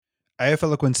AF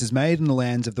Eloquence is made in the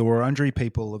lands of the Wurundjeri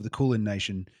people of the Kulin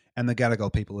Nation and the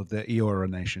Gadigal people of the Eora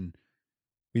Nation.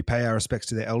 We pay our respects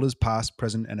to their elders, past,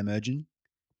 present, and emerging,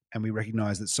 and we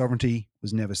recognise that sovereignty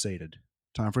was never ceded.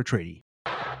 Time for a treaty.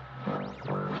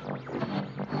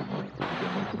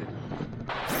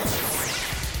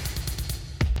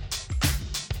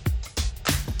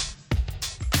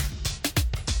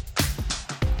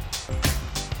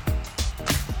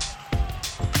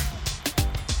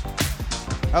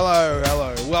 Hello.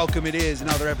 Welcome. It is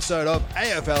another episode of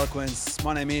AF Eloquence.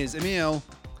 My name is Emil.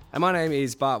 And my name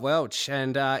is Bart Welch,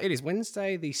 and it is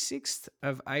Wednesday, the 6th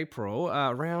of April.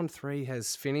 Round 3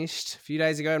 has finished a few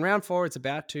days ago, and round 4 is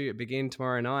about to begin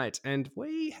tomorrow night. And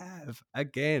we have,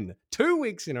 again, 2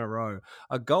 weeks in a row,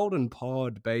 a golden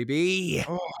pod, baby.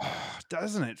 Oh,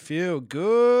 doesn't it feel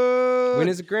good?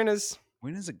 Winners are grinners.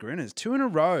 Winners are grinners. 2 in a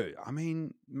row. I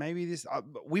mean, maybe this...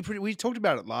 we talked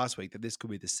about it last week, that this could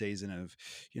be the season of,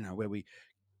 where we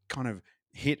kind of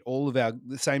hit all of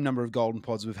the same number of golden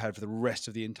pods we've had for the rest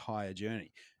of the entire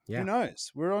journey. Yeah. Who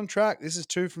knows? We're on track. This is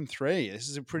 2 from 3. This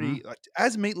is a pretty,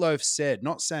 as Meatloaf said,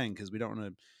 not saying because we don't want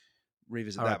to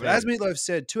revisit that, but as Meatloaf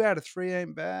said, 2 out of 3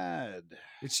 ain't bad.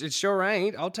 It sure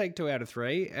ain't. I'll take 2 out of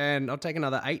 3, and I'll take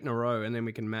another 8 in a row, and then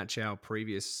we can match our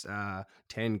previous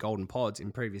 10 golden pods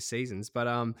in previous seasons. But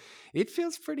it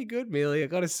feels pretty good, Mealy. I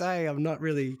got to say, I'm not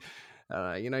really...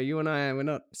 you and I, we're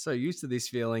not so used to this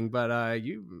feeling, but I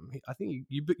think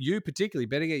you particularly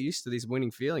better get used to this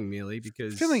winning feeling, Mealy,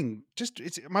 because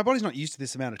my body's not used to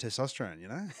this amount of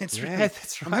testosterone. That's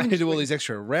right. I'm having to do all these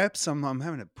extra reps. I'm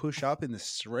having to push up in the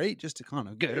street just to kind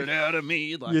of get it out of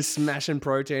me. Like, you're smashing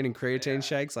protein and creatine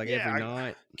shakes every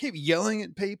night. I keep yelling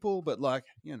at people, but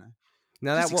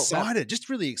Now just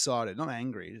really excited, not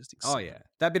angry, just excited. Oh yeah,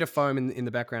 that bit of foam in the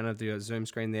background of the Zoom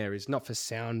screen there is not for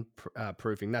sound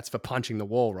proofing. That's for punching the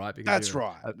wall, right? Because that's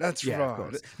right. And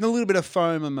a little bit of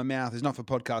foam in my mouth is not for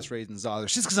podcast reasons either.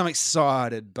 It's just because I'm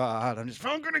excited, but I'm just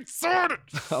fucking excited.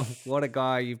 Oh, what a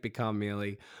guy you've become,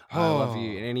 Mealy. I love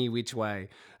you in any which way.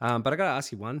 But I got to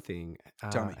ask you one thing.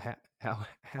 Tell me,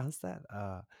 how's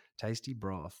that tasty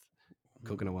broth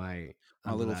cooking away?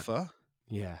 My little pho.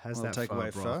 Yeah, how's that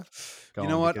takeaway pho? You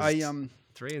know what?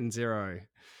 3-0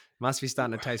 must be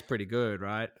starting to taste pretty good,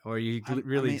 right? Or are you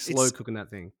really slow cooking that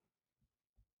thing?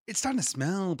 It's starting to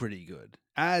smell pretty good.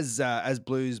 As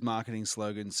Blues marketing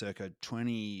slogan circa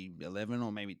 2011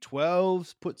 or maybe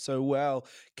 12 put so well,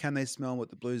 can they smell what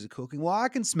the Blues are cooking? Well, I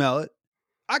can smell it.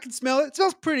 It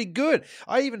smells pretty good.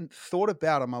 I even thought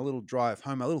about on my little drive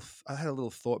home. I had a little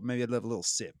thought. Maybe I'd have a little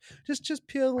sip. Just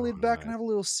peel the lid back and have a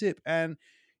little sip. And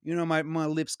my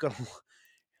lips got.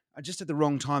 I just at the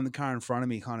wrong time, the car in front of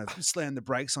me kind of slammed the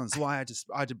brakes on, so I had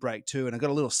to brake too, and I got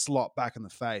a little slop back in the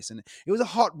face, and it was a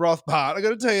hot broth part. I got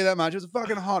to tell you that much. It was a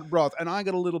fucking hot broth, and I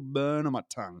got a little burn on my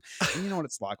tongue. And you know what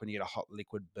it's like when you get a hot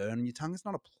liquid burn on your tongue? It's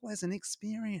not a pleasant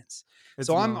experience.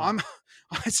 I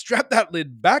strapped that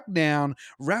lid back down,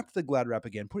 wrapped the Glad wrap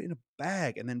again, put it in a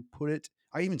bag, and then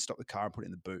I even stopped the car and put it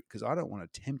in the boot because I don't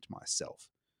want to tempt myself.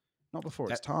 Not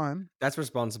before it's time. That's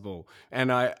responsible.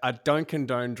 And I don't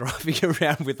condone driving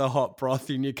around with a hot broth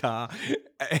in your car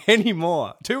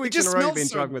anymore. 2 weeks in a row you've been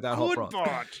driving with that hot broth.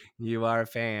 Bart. You are a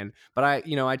fan. But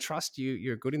I trust you.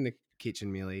 You're good in the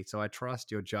kitchen, Mealy. So I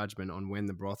trust your judgment on when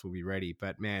the broth will be ready.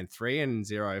 But man,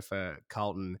 3-0 for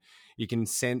Carlton. You can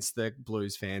sense the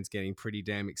Blues fans getting pretty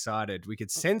damn excited. We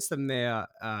could sense them there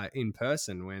in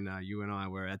person when you and I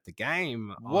were at the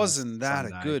game. Wasn't that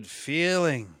a good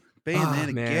feeling? Being there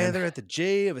together at the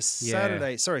G of a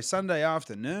Sunday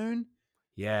afternoon.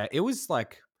 Yeah, it was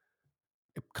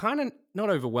kind of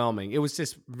not overwhelming. It was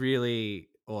just really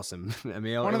awesome.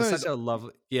 Emil, it was such a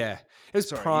lovely. Yeah, it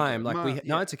was prime.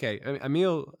 No, it's okay.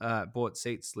 Emil bought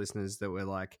seats, listeners, that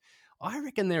were I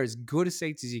reckon they're as good a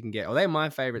seats as you can get. Or they're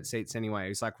my favorite seats anyway.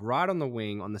 It's right on the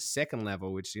wing on the second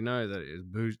level, which that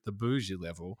is the bougie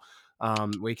level.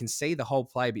 Where you can see the whole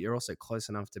play, but you're also close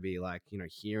enough to be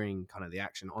hearing kind of the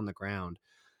action on the ground.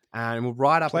 And we're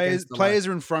right up players. Against the players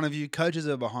are in front of you, coaches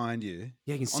are behind you.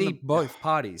 Yeah, you can see both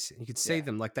parties. You could see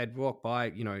them they'd walk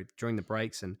by, during the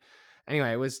breaks. And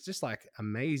anyway, it was just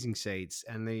amazing seats,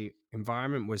 and the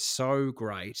environment was so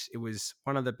great. It was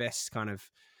one of the best kind of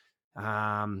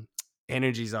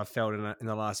energies I've felt in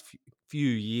the last few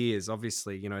years.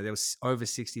 Obviously, there was over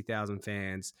 60,000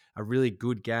 fans, a really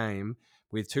good game,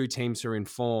 with 2 teams who are in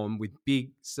form, with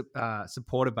big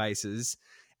supporter bases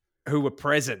who were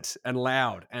present and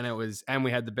loud. And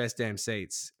we had the best damn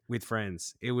seats with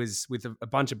friends. It was with a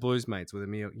bunch of Blues mates, with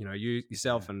Emil,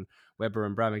 yourself and Weber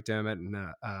and Brad McDermott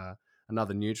and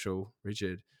another neutral,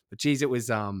 Richard. But geez, it was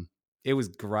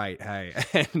great, hey.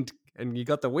 And and you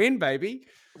got the win, baby.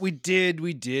 We did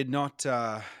not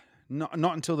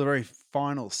until the very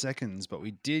final seconds, but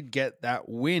we did get that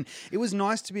win. It was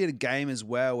nice to be at a game as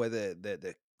well where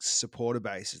the supporter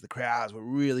bases, the crowds were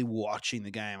really watching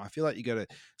the game. I feel like you go to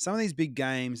some of these big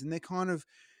games and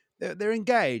they're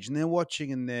engaged and they're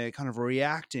watching and they're kind of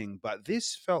reacting, but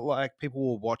this felt like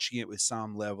people were watching it with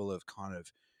some level of kind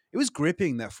of it was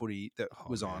gripping that footy that Oh,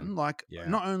 was man. on. Like Yeah.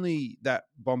 not only that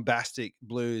bombastic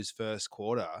Blues first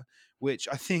quarter, which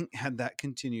I think had that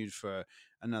continued for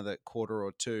another quarter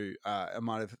or two, I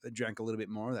might have drank a little bit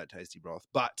more of that tasty broth.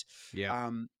 But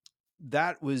Yeah.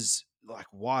 that was like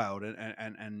wild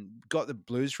and got the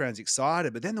Blues fans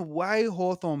excited. But then the way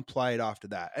Hawthorn played after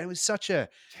that, and it was such a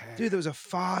dude, there was a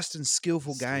fast and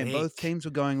skillful game. Both Slick. teams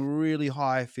were going really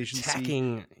high efficiency.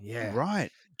 Attacking. Yeah.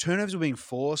 Right. Turnovers were being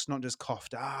forced, not just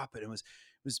coughed up. And it was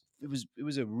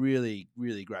a really,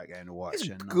 really great game to watch. It's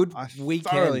a And good I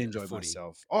weekend thoroughly of enjoyed footy.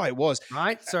 myself. Oh, it was.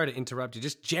 Right? Sorry to interrupt you.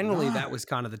 Just generally, that No. was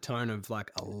kind of the tone of like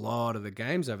a lot of the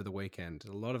games over the weekend.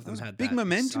 A lot of them Those had big that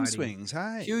momentum exciting, swings,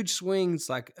 hey. huge swings,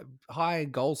 like high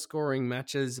goal scoring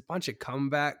matches, a bunch of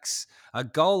comebacks, a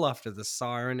goal after the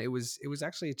siren. It was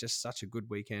actually just such a good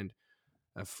weekend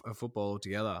of football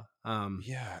altogether.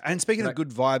 Yeah. And speaking but of good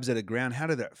vibes at a ground, how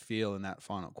did that feel in that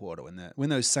final quarter when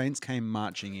those Saints came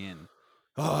marching in?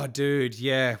 Oh, dude,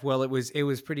 yeah. Well, it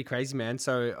was pretty crazy, man.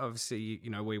 So obviously,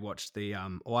 we watched the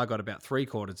I got about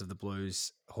 3/4 of the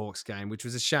Blues Hawks game, which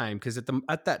was a shame because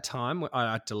at that time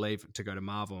I had to leave to go to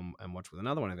Marvel and watch with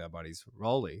another one of our buddies,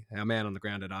 Rolly, our man on the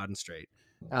ground at Arden Street,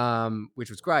 which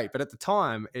was great. But at the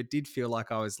time, it did feel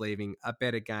like I was leaving a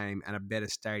better game and a better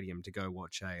stadium to go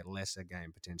watch a lesser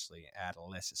game potentially at a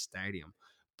lesser stadium.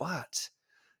 But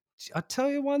I'll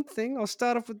tell you one thing. I'll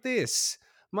start off with this.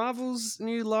 Marvel's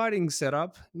new lighting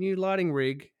setup, new lighting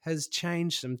rig has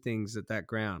changed some things at that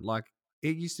ground. Like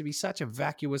it used to be such a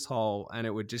vacuous hole and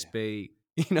it would just be,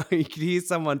 you could hear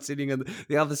someone sitting on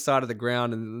the other side of the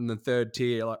ground in the third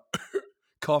tier, like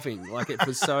coughing. Like it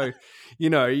was so, you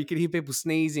could hear people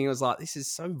sneezing. It was like, this is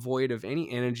so void of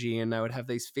any energy. And they would have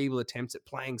these feeble attempts at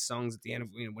playing songs at the end of,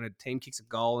 when a team kicks a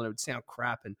goal and it would sound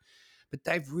crap. But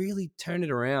they've really turned it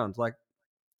around. Like,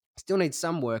 still needs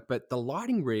some work, but the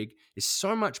lighting rig is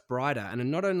so much brighter,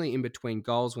 and not only in between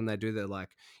goals when they do the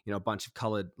a bunch of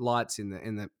colored lights in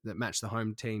the that match the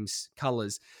home team's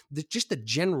colors. Just the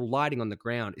general lighting on the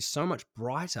ground is so much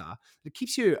brighter that it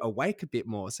keeps you awake a bit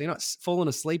more, so you're not falling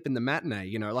asleep in the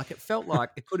matinee. Like it felt like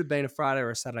it could have been a Friday or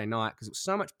a Saturday night because it was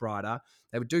so much brighter.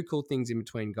 They would do cool things in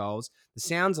between goals. The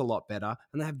sound's a lot better,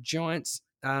 and they have giant,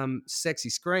 sexy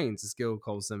screens, as Gil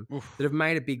calls them, Oof. that have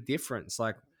made a big difference.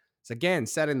 Like. So again,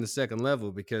 sat in the second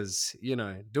level because,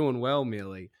 doing well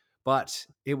merely. But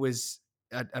it was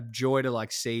a joy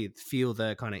to feel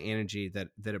the kind of energy that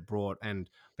it brought, and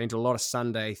been to a lot of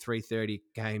Sunday 3:30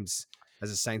 games as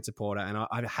a Saints supporter. And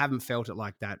I haven't felt it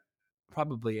like that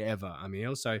probably ever. I mean,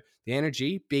 also the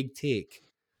energy, big tick.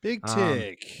 Big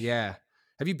tick. Yeah.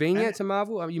 Have you been And yet to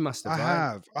Marvel? Oh, you must have,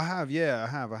 right? I have, yeah, I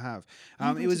have. You It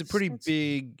went to was a the pretty Saints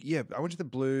game. big, yeah. I went to the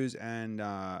Blues and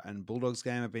Bulldogs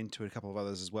game. I've been to a couple of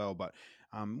others as well, but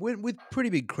went with pretty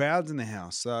big crowds in the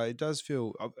house. So it does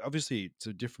feel obviously it's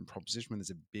a different proposition when there's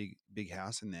a big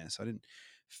house in there. So I didn't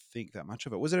think that much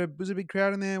of it. Was it a big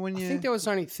crowd in there when I you think there was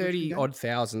only went to the 30 game? odd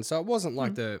thousand, so it wasn't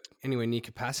like Mm. the anywhere near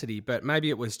capacity, but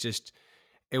maybe it was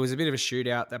it was a bit of a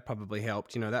shootout. That probably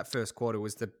helped. That first quarter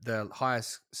was the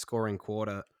highest scoring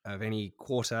quarter of any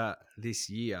quarter this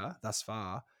year thus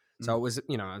far. So Mm.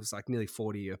 it was like nearly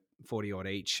 40 odd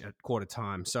each at quarter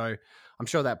time. So I'm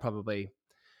sure that probably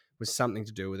was something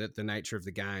to do with it. The nature of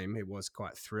the game, it was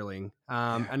quite thrilling.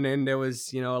 Yeah. And then there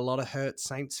was, a lot of hurt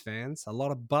Saints fans, a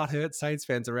lot of butthurt Saints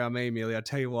fans around me, Amelia. I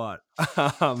tell you what,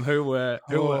 who were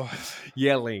Oh,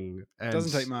 yelling. And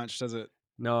doesn't take much, does it?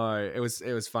 no, it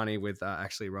was funny with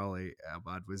actually Rolly, our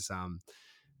bud, was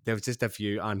there was just a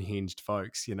few unhinged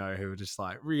folks, who were just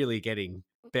like really getting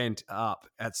bent up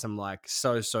at some like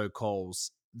so calls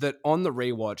that on the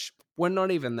rewatch were not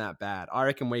even that bad. I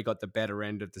reckon we got the better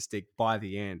end of the stick by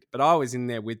the end, but I was in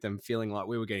there with them feeling like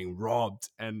we were getting robbed,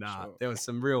 and Sure. there was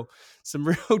some real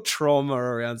trauma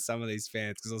around some of these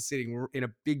fans because I was sitting in a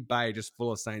big bay just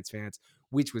full of Saints fans,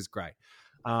 which was great.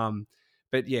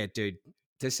 But yeah, dude,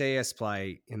 to see us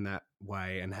play in that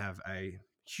way and have a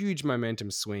huge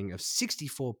momentum swing of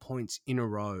 64 points in a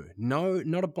row. No,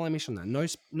 not a blemish on that.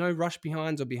 No rush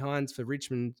behinds or behinds for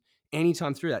Richmond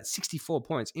anytime through that. 64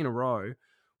 points in a row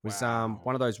was Wow.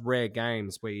 one of those rare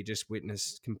games where you just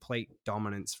witnessed complete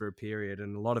dominance for a period.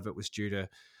 And a lot of it was due to,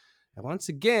 once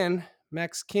again,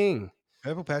 Max King.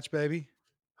 Purple patch, baby.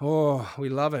 Oh, we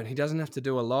love it. He doesn't have to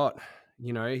do a lot.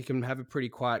 you know, he can have a pretty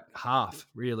quiet half,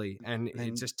 really, and it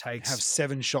And just have takes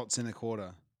 7 shots in a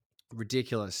quarter.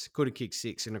 ridiculous. Could have kicked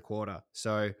 6 in a quarter.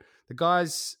 So the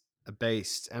guy's a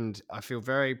beast, and I feel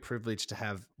very privileged to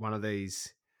have one of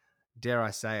these, dare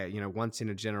I say it, you know, once in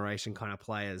a generation kind of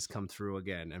players come through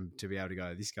again, and to be able to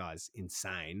go, this guy's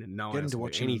insane, and no one Getting else to will do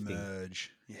watch him anything.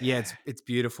 emerge. Yeah, Yeah, it's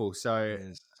beautiful. it So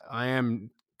is. I am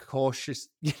cautious,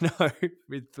 you know,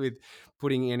 with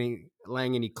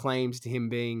laying any claims to him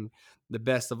being the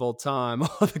best of all time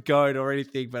or the GOAT or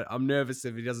anything, but I'm nervous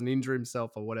if he doesn't injure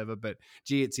himself or whatever. But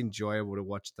gee, it's enjoyable to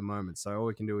watch at the moment. So all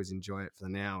we can do is enjoy it for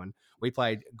now. And we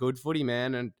played good footy,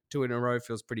 man, and 2 in a row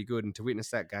feels pretty good. And to witness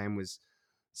that game was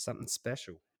something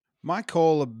special. My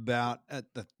call about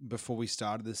before we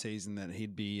started the season that he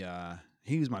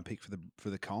was my pick for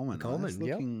the Coleman.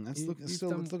 Coleman, It's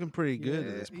looking pretty good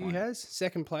at this He point. has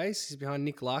second place. He's behind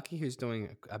Nick Larkey, who's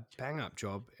doing a bang up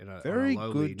job on a Very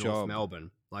lowly good North job.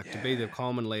 Melbourne. Like to be the Yeah.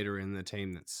 Coleman leader in the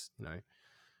team that's, you know,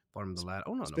 bottom of the ladder.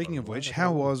 Oh, not Speaking bottom of the which,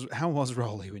 ladder, how was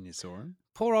Rolly when you saw him?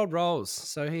 poor old Rolls.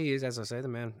 So he is, as I say, a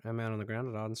man on the ground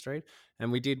at Arden Street.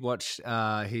 And we did watch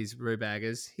his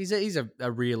Roo-baggers. He's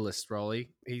a realist, Rolly.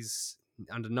 He's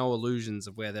under no illusions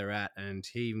of where they're at. And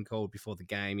he even called before the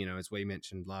game, you know, as we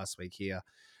mentioned last week here,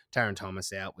 Taron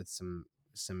Thomas out with some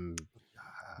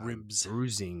Ribs.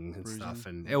 bruising and stuff,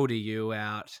 and LDU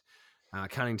out.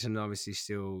 Cunnington obviously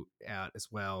still out as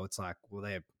well. It's like, well,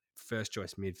 their first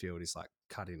choice midfield is like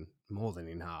cut in more than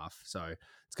in half. So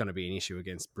it's going to be an issue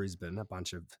against Brisbane, a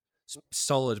bunch of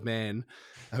solid men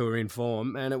who are in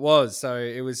form. And it was. So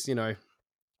it was, you know,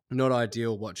 not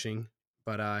ideal watching,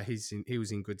 but he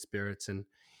was in good spirits. And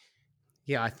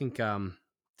yeah, I think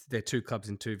they're 2 clubs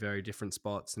in 2 very different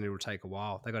spots, and it will take a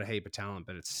while. They got a heap of talent,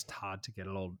 but it's hard to get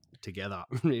it all together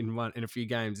in a few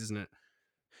games, isn't it?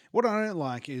 What I don't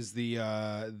like is the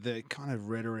kind of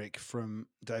rhetoric from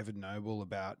David Noble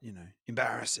about, you know,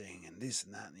 embarrassing and this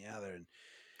and that and the other. And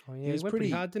Oh yeah, he went pretty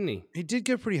hard, didn't he? He did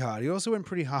go pretty hard. He also went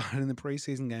pretty hard in the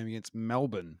preseason game against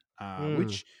Melbourne,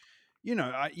 which, you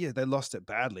know, they lost it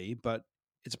badly, but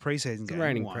it's a preseason game.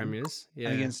 Reigning premiers, yeah.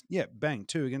 And against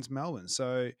 2 against Melbourne.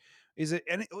 So is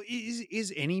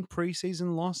any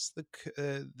preseason loss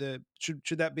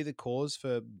should that be the cause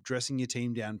for dressing your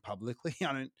team down publicly?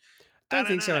 I don't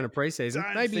think so know. in a preseason.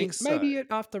 Don't Maybe think so. maybe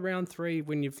after round 3,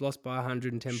 when you've lost by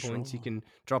 110 points, you can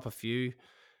drop a few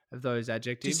of those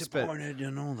adjectives. Disappointed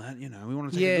and all that, you know. We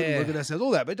want to take a good look at ourselves,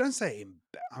 all that, but don't say.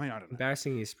 I mean, I don't know.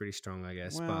 Embarrassing is pretty strong, I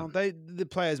guess. Well, but the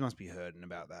players must be hurting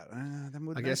about that.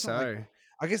 I guess so.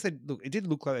 I guess they look. It did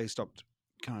look like they stopped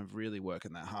kind of really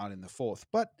working that hard in the 4th,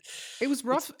 but it was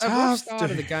rough. A rough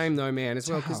start of the game, though, man, as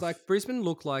well, because like Brisbane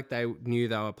looked like they knew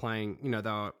they were playing. You know,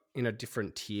 they were in a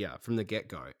different tier from the get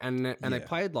go, and they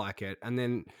played like it, and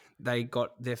then they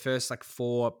got their first like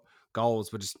 4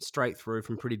 goals were just straight through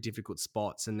from pretty difficult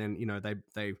spots, and then, you know,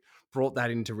 they brought that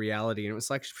into reality, and it was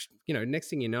like, you know, next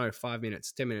thing you know, 5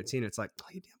 minutes, 10 minutes in, it's like, oh,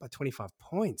 you're down by 25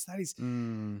 points.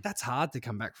 That's hard to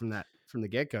come back from that from the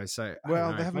get go. So they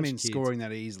haven't been scoring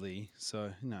that easily,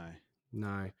 so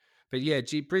no. But yeah,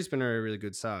 Brisbane are a really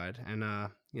good side, and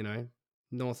you know,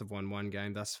 North have won 1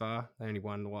 game thus far. They only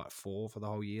won 4 for the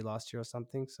whole year last year or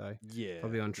something. So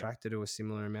probably on track to do a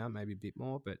similar amount, maybe a bit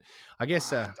more. But I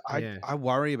guess I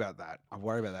worry about that.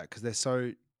 Because they're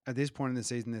so, at this point in the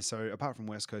season, they're so, apart from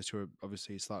West Coast, who are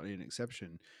obviously slightly an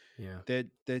exception. Yeah,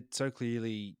 they're so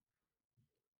clearly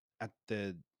at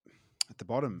the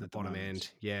bottom, the bottom end.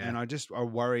 Yeah, and I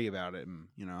worry about it. And,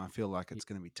 you know, I feel like it's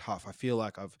going to be tough. I feel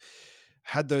like I've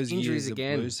had those injuries years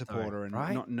again, of Blue supporter, and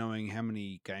right? not knowing how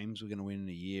many games we're going to win in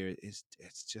a year. It's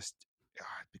just it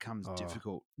becomes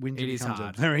difficult. Winter becomes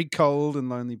a very cold and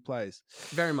lonely place.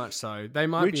 Very much so. They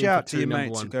might reach out to your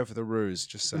mates and go for the roos.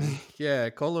 Just saying. Yeah,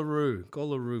 call a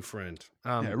roo friend.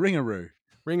 Ring a roo.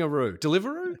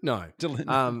 Deliveroo? No.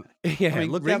 Yeah, I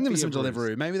mean, ring them some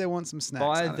Deliveroo. Maybe they want some snacks.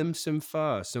 Buy them some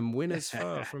pho, some winner's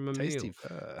pho from a tasty meal.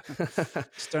 Pho.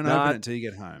 Just don't open it until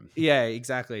you get home. Yeah,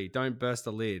 exactly. Don't burst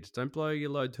the lid. Don't blow your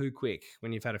load too quick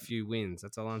when you've had a few wins.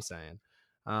 That's all I'm saying.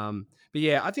 But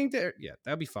yeah, I think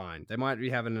they'll be fine. They might be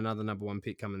having another number 1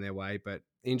 pick coming their way, but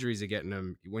injuries are getting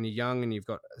them. When you're young and you've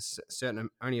got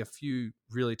only a few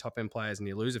really top end players, and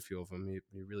you lose a few of them, you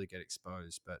really get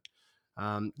exposed. But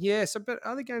but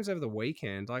other games over the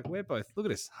weekend, like we're both, look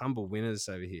at us, humble winners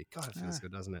over here. God, it feels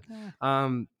good, doesn't it?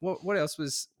 Yeah. What else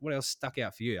stuck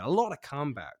out for you? A lot of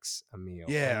comebacks, Emil.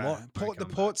 Yeah, the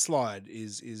Port slide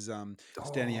is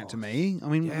standing out to me. I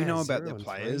mean, we know about their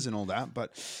players and all that,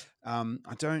 but I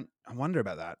wonder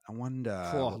about that. I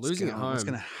wonder losing at home, what's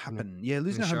going to happen.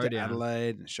 Losing at home to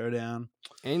Adelaide and showdown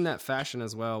in that fashion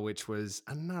as well, which was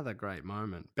another great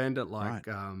moment. Bend it like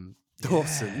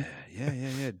Dawson.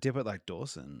 Yeah. Dip it like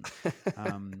Dawson.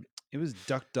 It was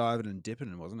duck diving and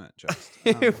dipping, wasn't it? Just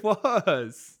It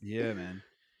was. yeah, man.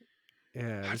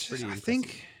 Yeah, it was pretty I impressive.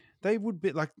 think they would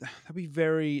be like they'll be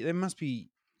very. They must be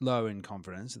low in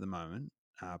confidence at the moment.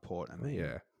 Port, I mean,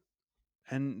 Yeah.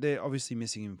 and they're obviously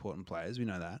missing important players. We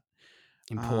know that.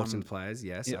 Important players,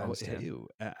 yes, I understand.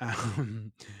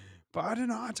 But I don't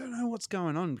know. I don't know what's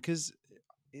going on because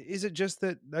is it just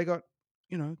that they got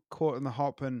caught in the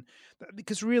hop and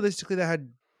because realistically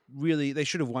they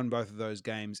should have won both of those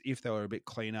games if they were a bit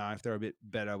cleaner, if they're a bit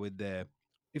better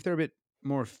if they're a bit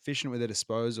more efficient with their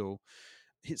disposal,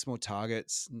 hit some more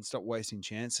targets and stop wasting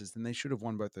chances, then they should have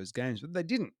won both those games, but they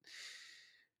didn't.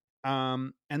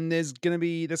 And that's going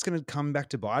to come back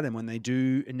to bite them when they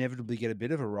do inevitably get a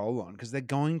bit of a roll on because they're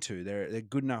going to. They're a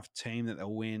good enough team that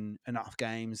they'll win enough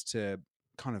games to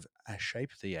kind of shape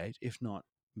the 8, if not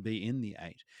be in the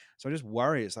 8. So I just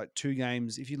worry it's like 2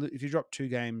 games. If you drop 2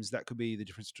 games, that could be the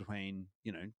difference between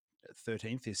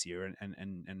 13th this year and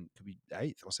could be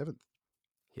 8th or 7th.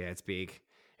 Yeah, it's big.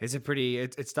 It's a pretty.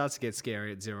 It starts to get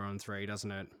scary at 0-3,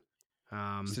 doesn't it?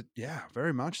 So, yeah,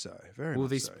 very much so. Very will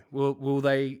much this so. will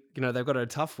they? They've got a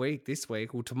tough week this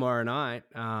week. Well, tomorrow night,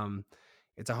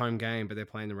 it's a home game, but they're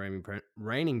playing the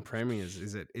reigning premiers.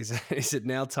 Is it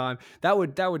now time? That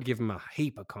would give them a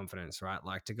heap of confidence, right?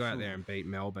 Like to go out there and beat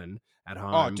Melbourne at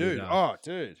home. Oh,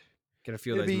 dude! Get a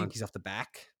few of those monkeys off the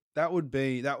back. That would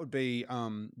be that would be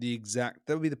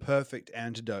the perfect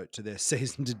antidote to their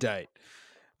season to date.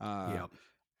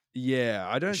 Yeah,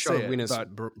 I don't see it, winners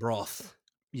broth.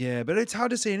 Yeah, but it's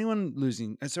hard to see anyone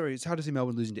losing. It's hard to see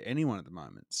Melbourne losing to anyone at the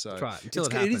moment. So that's right.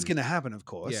 it is going to happen, of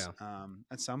course. Yeah.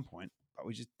 At some point, but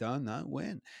we just don't know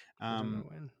when.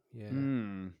 Yeah.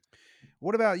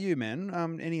 What about you,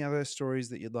 man? Any other stories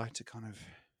that you'd like to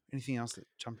anything else that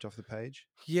jumped off the page?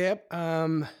 Yep.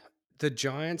 The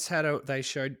Giants they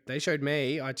showed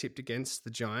me. I tipped against the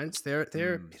Giants. They're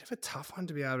a bit of a tough one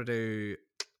to be able to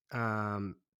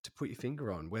put your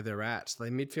finger on where they're at. So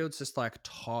their midfield's just like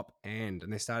top end,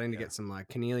 and they're starting to get some like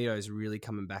Cornelio's really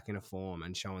coming back into form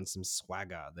and showing some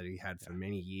swagger that he had for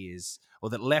many years, or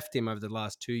that left him over the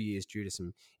last 2 years due to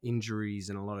some injuries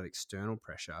and a lot of external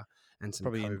pressure and some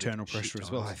probably COVID internal pressure as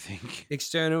well. I think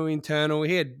external, internal.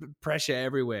 He had pressure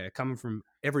everywhere, coming from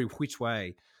every which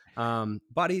way.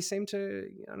 But he seemed to,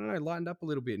 lightened up a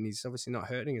little bit, and he's obviously not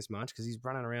hurting as much because he's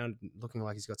running around looking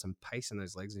like he's got some pace in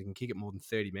those legs and he can kick it more than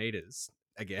 30 meters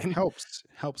again. Helps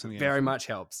Very much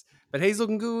helps. But he's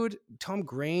looking good. Tom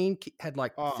Green had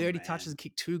like 30 touches and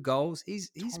kicked 2 goals. He's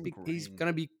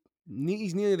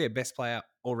nearly their best player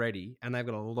already, and they've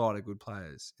got a lot of good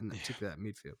players in particular that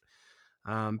midfield.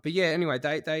 But yeah, anyway,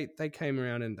 they came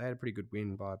around and they had a pretty good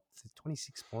win by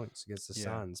 26 points against the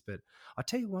Suns. But I'll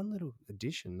tell you one little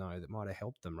addition, though, that might have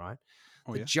helped them, right?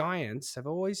 The Giants have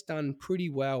always done pretty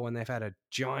well when they've had a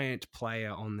giant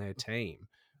player on their team.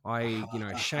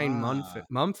 Shane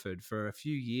Mumford for a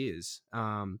few years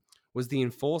was the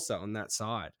enforcer on that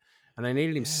side. And they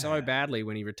needed him so badly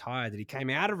when he retired that he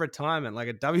came out of retirement like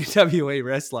a WWE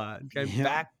wrestler and came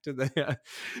back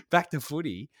to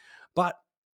footy. But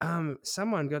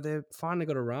someone finally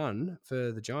got a run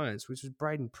for the Giants, which was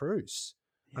Braden Pruce.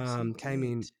 Came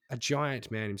in a giant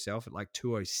man himself at like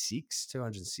 206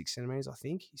 centimeters, I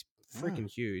think. He's freaking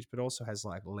huge, but also has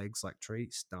like legs like tree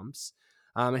stumps.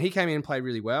 And he came in and played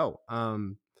really well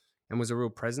and was a real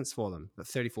presence for them. But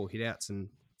 34 hitouts and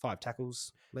 5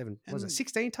 tackles,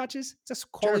 16 touches? It's a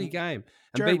quality game.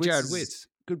 And beat Jared Witts.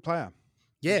 Good player.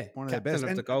 Yeah, one of their best.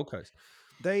 Of the Gold Coast.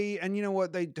 You know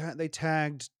what? They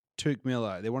tagged Tuke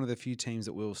Miller. They're one of the few teams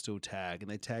that will still tag,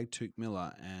 and they tagged Tuke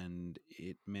Miller, and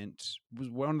was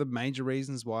one of the major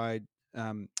reasons why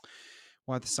the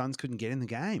Suns couldn't get in the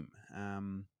game.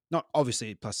 Not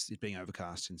obviously, plus it being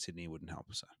overcast in Sydney wouldn't help.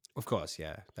 So of course,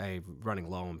 they're running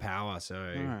low on power. So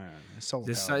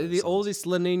all this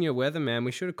La Nina weather, man,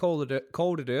 we should have called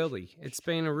it early. It's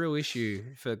been a real issue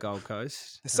for Gold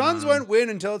Coast. The Suns won't win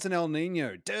until it's an El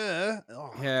Nino. Duh.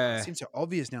 Oh, yeah, it seems so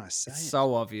obvious now. I say it's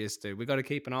so obvious, dude. We got to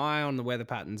keep an eye on the weather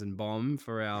patterns and bomb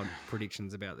for our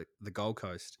predictions about the Gold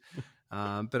Coast.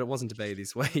 But it wasn't to be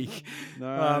this week.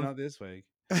 No, not this week.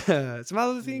 Some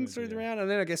other things through the round, and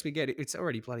then I guess we get it. It's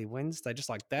already bloody Wednesday, just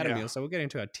like that, Emil. So we'll get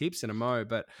into our tips in a mo.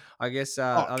 But I guess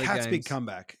other Cat's games, big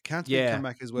comeback. Cat's big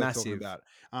comeback is worth massive. talking about.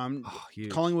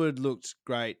 Collingwood looked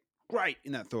great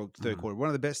in that third quarter. One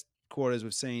of the best quarters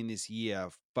we've seen this year,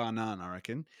 bar none, I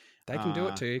reckon. They can do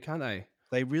it too, can't they?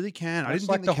 They really can. I didn't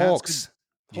like think the Hawks.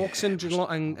 Hawks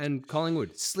and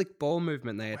Collingwood, slick ball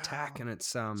movement. They attack, and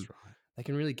it's That's right. they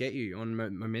can really get you on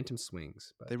momentum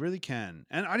swings. But They really can.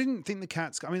 And I didn't think the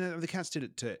Cats, I mean, the Cats did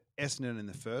it to Essendon in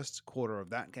the first quarter of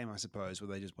that game, I suppose, where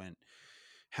they just went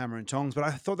hammer and tongs. But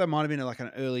I thought that might have been like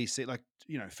an early,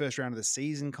 first round of the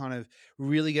season, kind of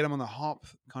really get them on the hop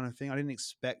kind of thing. I didn't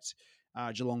expect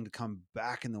Geelong to come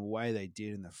back in the way they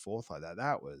did in the fourth like that.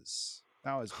 That was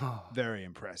very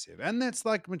impressive. And that's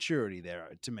like maturity there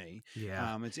to me.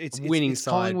 yeah, It's winning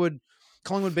side.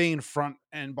 Collingwood being in front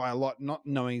and by a lot, not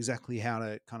knowing exactly how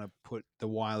to kind of put the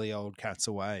wily old Cats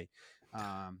away.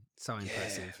 So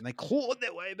impressive. And they clawed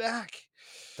their way back.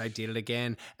 They did it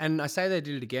again. And I say they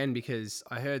did it again because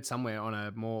I heard somewhere on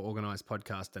a more organised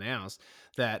podcast than ours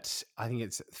that I think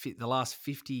it's the last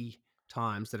 50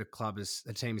 times that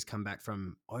a team has come back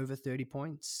from over 30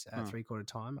 points at three-quarter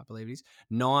time, I believe it is.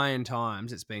 9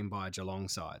 times it's been by Geelong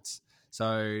sides.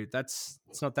 So it's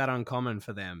not that uncommon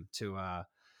for them to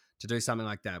do something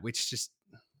like that, which just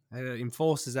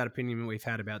enforces that opinion we've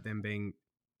had about them being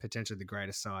potentially the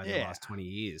greatest side in the last 20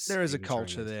 years. There is a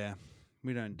culture there.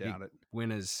 We don't doubt it.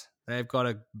 Winners. They've got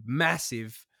a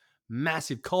massive,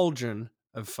 massive cauldron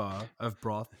of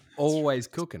broth, always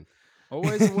cooking.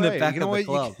 Always away. In the back of the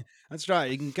club. That's right.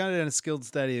 You can go down to Skilled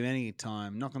Stadium any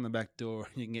time, knock on the back door,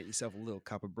 and you can get yourself a little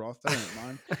cup of broth. They don't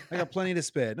mind. They got plenty to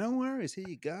spare. No worries. Here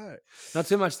you go. Not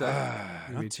too much, though.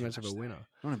 Not too much of a winner.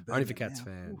 Only for Cats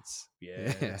fans.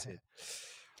 Yeah, that's it.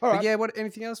 All right. But yeah,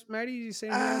 anything else, matey? You see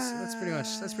anything else?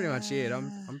 That's pretty much it.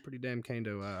 I'm pretty damn keen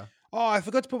to I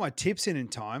forgot to put my tips in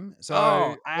time. So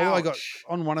although I got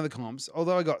on one of the comps,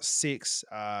 although I got 6,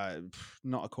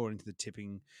 not according to the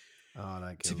tipping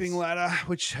ladder,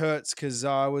 which hurts because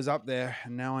I was up there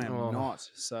and now I am not.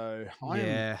 So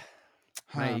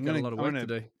Mate, you got a lot of work to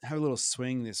do. Have a little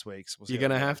swing this week. So You're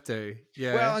going to have to.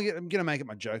 Yeah. Well, I'm going to make it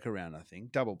my joker round, I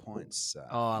think. Double points.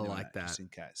 I like that. Just in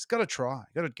case. Got to try.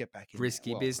 Got to get back in.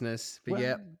 Risky business. But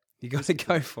you got to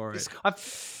go for it. I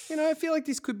feel like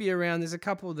this could be around. There's a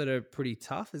couple that are pretty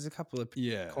tough. There's a couple of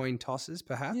coin tosses,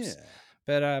 perhaps. Yeah.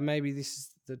 But maybe this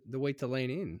is the week to lean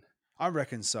in. I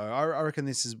reckon so. I reckon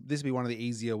this will be one of the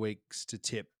easier weeks to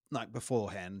tip, like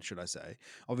beforehand, should I say.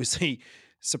 Obviously,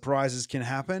 surprises can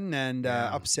happen and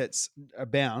upsets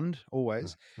abound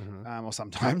always, or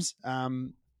sometimes.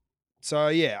 So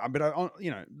yeah, but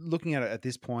looking at it at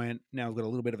this point, now we've got a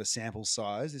little bit of a sample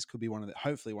size. This could be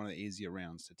hopefully one of the easier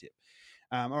rounds to tip.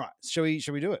 All right, shall we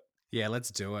do it? Yeah,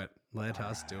 let's do it. Let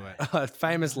us do it.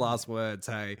 Famous last words.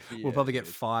 Hey, we'll probably get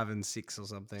 5 and 6 or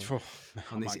something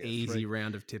on this easy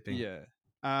round of tipping. Yeah.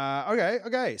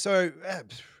 Okay. So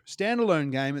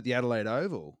standalone game at the Adelaide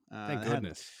Oval. Thank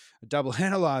goodness. A double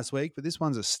header last week, but this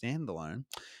one's a standalone.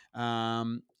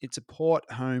 It's a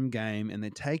Port home game, and they're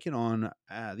taking on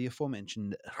the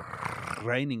aforementioned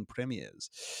reigning premiers,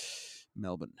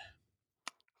 Melbourne.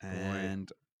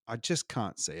 And I just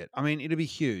can't see it. I mean, it'd be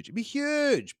huge. It'd be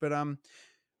huge, but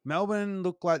Melbourne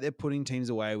look like they're putting teams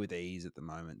away with ease at the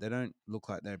moment. They don't look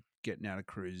like they're getting out of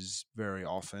cruise very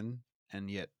often,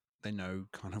 and yet they know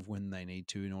kind of when they need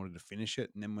to in order to finish it.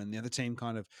 And then when the other team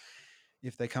kind of,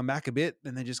 if they come back a bit,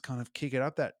 then they just kind of kick it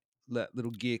up that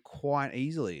little gear quite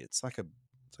easily. It's like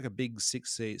a big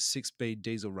 6-speed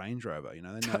diesel Range Rover. You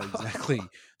know, they know exactly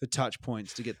the touch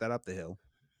points to get that up the hill.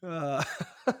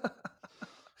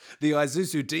 The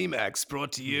Isuzu D-Max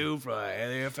brought to you by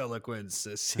Air Eloquence,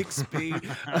 6-speed.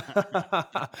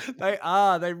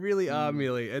 They really are,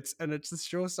 Millie. It's a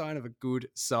sure sign of a good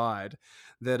side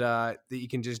that you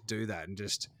can just do that and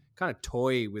just kind of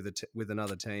toy with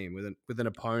another team, with an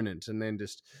opponent, and then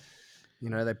just,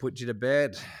 they put you to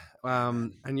bed.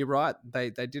 And you're right,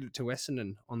 they did it to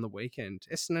Essendon on the weekend.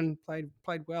 Essendon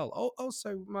played well.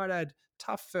 Also, might add,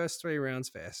 tough first 3 rounds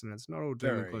for Essendon. It's not all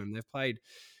doom and gloom. They've played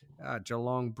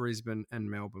Geelong, Brisbane,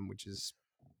 and Melbourne, which is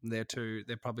they're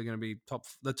probably going to be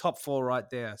the top 4 right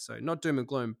there. So not doom and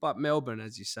gloom, but Melbourne,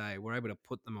 as you say, were able to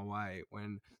put them away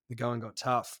when the going got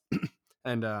tough.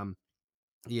 And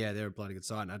they're a bloody good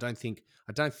side. And I don't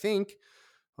think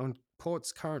on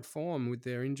Port's current form with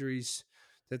their injuries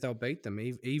that they'll beat them,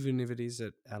 even if it is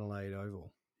at Adelaide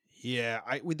Oval. Yeah,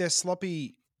 with their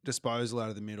sloppy disposal out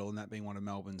of the middle, and that being one of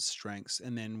Melbourne's strengths,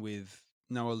 and then with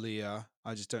Noah Leah,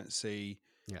 I just don't see.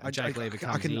 Jake Lever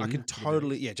comes in. I can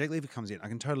totally. Jake Lever comes in. I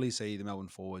can totally see the Melbourne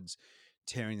forwards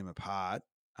tearing them apart.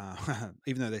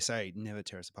 Even though they say never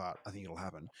tear us apart, I think it'll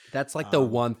happen. That's like the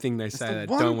one thing they say they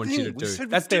don't want you to do.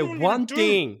 That's their one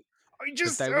thing. I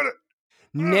just said it.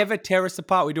 Never tear us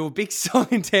apart. We do a big song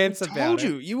and dance about it. I told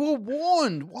you. You were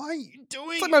warned. Why are you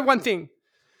doing it? It's like my one thing.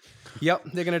 Yep,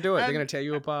 they're going to do it. They're going to tear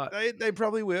you apart. They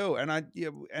probably will. And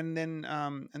then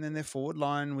their forward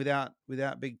line without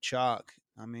Big Chark.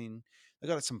 I mean, They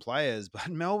got some players, but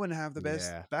Melbourne have the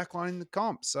best Yeah. backline in the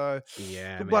comp. So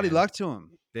Yeah, good bloody man. luck to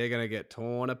them. They're going to get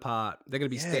torn apart. They're going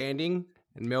to be Yeah. standing,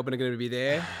 and Melbourne are going to be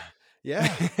there.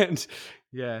 Yeah. And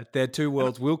yeah, their two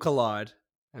worlds will collide.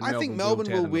 And I think Melbourne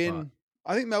Melbourne will will tear them win.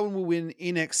 I think Melbourne will win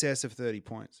in excess of 30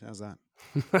 points. How's that?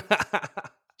 apart.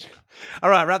 All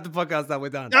right, wrap the podcast up. We're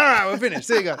done. All right, we're finished.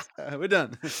 See you guys. We're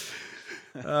done.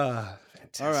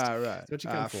 Fantastic. All right. That's what you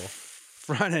come for.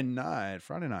 Friday night.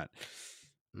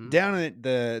 Mm. Down at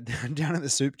the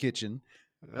soup kitchen,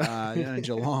 down in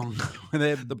Geelong, where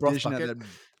they're The broth dishing out bucket.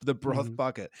 the broth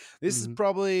bucket. This is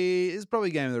probably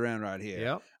game of the round right here.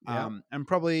 Yep. And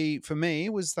probably for me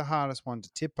was the hardest one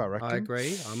to tip. I reckon. I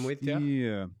agree. I'm with you.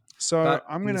 Yeah. So But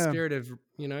I'm in the gonna. spirit of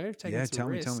taking some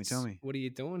risks. tell me. What are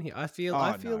you doing here? I feel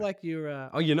no. like you're.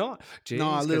 Oh, you're not. Jeez, No,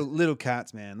 'cause- little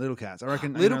cats, man. Little cats. I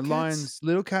reckon Little cats? lions,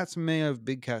 little cats for me over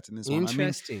big cats in this one. I mean,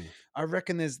 Interesting. I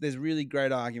reckon there's really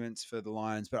great arguments for the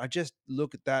Lions, but I just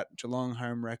look at that Geelong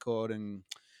home record and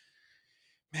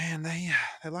man, they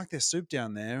like their soup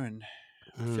down there, and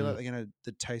I feel like they're going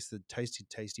to taste the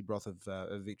tasty broth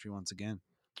of victory once again.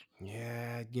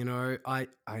 Yeah, I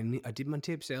did my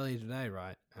tips earlier today,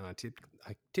 right? And I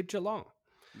tipped Geelong.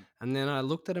 And then I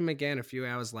looked at them again a few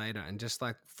hours later and just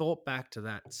like thought back to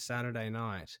that Saturday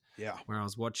night where I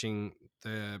was watching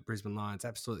the Brisbane Lions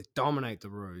absolutely dominate the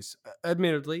Roos.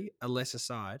 Admittedly, a lesser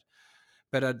side,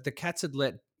 but the Cats had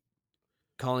let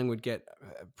Collingwood get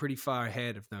pretty far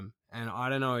ahead of them. And I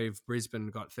don't know if Brisbane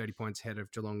got 30 points ahead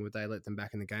of Geelong, would they let them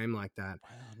back in the game like that?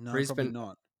 No, Brisbane, probably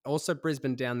not. Also,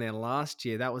 Brisbane down there last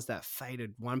year, that was that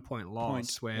fated 1 point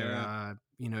loss where,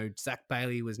 Zach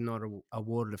Bailey was not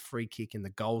awarded a free kick in the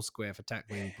goal square for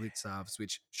tackling Blitzarves,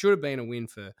 which should have been a win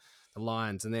for the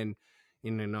Lions. And then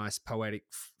in a nice poetic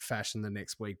fashion, the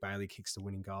next week, Bailey kicks the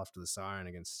winning goal after the siren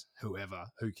against whoever.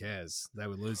 Who cares? They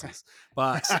were losers.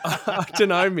 But I don't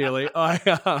know, Mealy.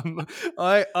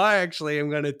 I actually am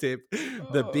going to tip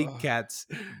the big cats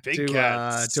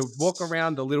to walk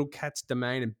around the little cats'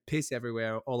 domain and piss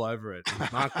everywhere all over it,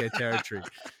 and mark their territory,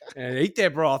 and eat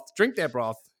their broth, drink their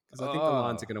broth, because I think the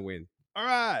Lions are going to win. All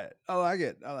right, I like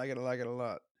it a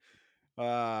lot.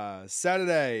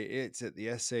 Saturday, it's at the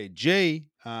SCG,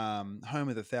 home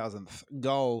of the 1,000th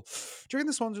goal. Do you reckon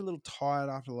the Swans are a little tired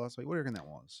after last week? What do you reckon that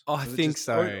was? Oh, I think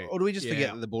so. Or do we just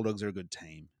forget that the Bulldogs are a good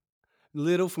team?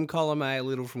 Little from column A,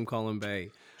 little from column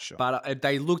B. Sure. But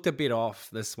they looked a bit off,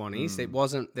 the Swannies. It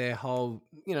wasn't their whole,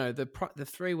 the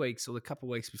 3 weeks or the couple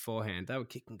of weeks beforehand. They were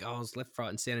kicking goals left, right,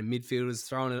 and centre. Midfielders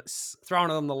throwing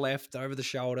it on the left, over the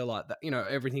shoulder, like that.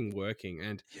 Everything working.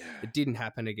 And it didn't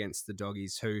happen against the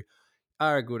Doggies, who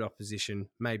are a good opposition.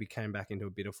 Maybe came back into a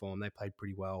bit of form. They played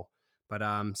pretty well. But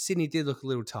Sydney did look a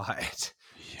little tired.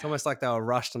 Yeah. It's almost like they were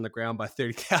rushed on the ground by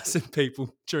 30,000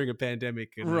 people during a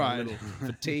pandemic and a little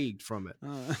fatigued from it.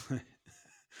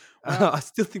 I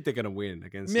still think they're going to win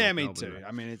against North me Melbourne, too. Right?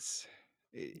 I mean,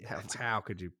 how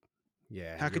could you?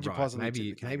 Yeah, how could you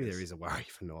possibly? Maybe there is a worry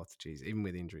for North. Jeez, even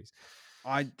with injuries,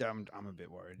 I'm a bit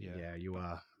worried. Yeah, you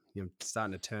are. You're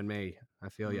starting to turn me. I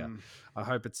feel you. I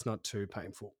hope it's not too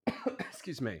painful.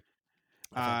 Excuse me.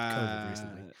 I've had COVID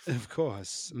recently. Of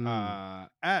course.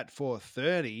 At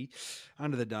 4:30,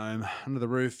 under the dome, under the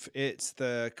roof, it's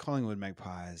the Collingwood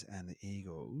Magpies and the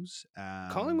Eagles.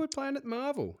 Collingwood playing at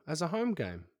Marvel as a home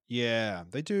game. Yeah,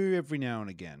 they do every now and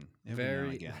again. They're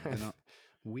not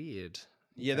weird.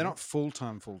 Yeah, they're not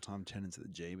full-time tenants at the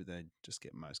G, but they just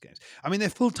get most games. I mean, they're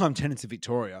full-time tenants at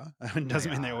Victoria. It doesn't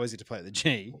mean they always get to play at the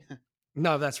G.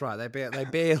 No, that's right. They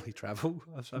barely travel.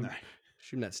 No.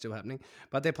 Assume that's still happening,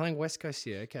 but they're playing West Coast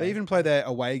here. Okay, they even play their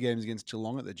away games against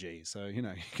Geelong at the G, so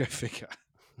go figure.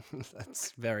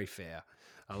 That's very fair.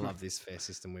 I love this fair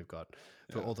system we've got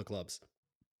for all the clubs.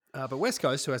 But West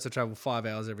Coast, who has to travel 5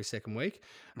 hours every second week,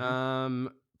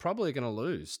 probably going to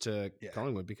lose to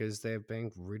Collingwood because they're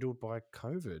being riddled by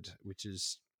COVID, which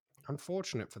is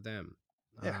unfortunate for them.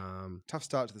 Yeah, tough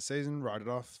start to the season. Write it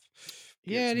off.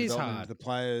 It is hard. The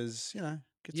players,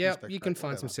 you can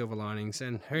find some silver linings,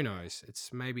 and who knows?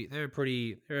 It's maybe they're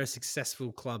a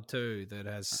successful club too that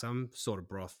has some sort of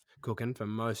broth cooking for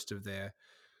most of their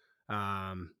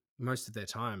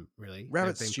time. Really,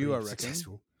 Rabbit stew, I reckon.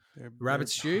 Successful. Rabbit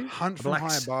stew, hunt from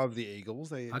high above the Eagles.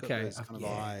 They got those kind of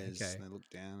eyes. Okay. And they look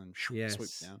down and swoop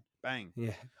down. Bang.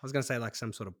 Yeah, I was going to say like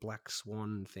some sort of black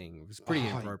swan thing. It was pretty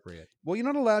inappropriate. Well, you're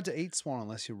not allowed to eat swan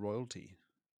unless you're royalty.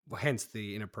 Well, hence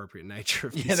the inappropriate nature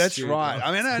of this. Yeah, that's right.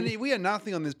 I mean, we are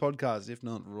nothing on this podcast if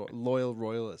not loyal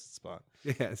royalists, but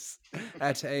yes,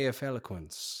 at AF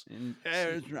Eloquence.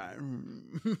 That's right.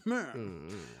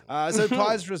 So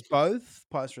pies for us both.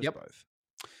 Both.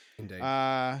 Indeed.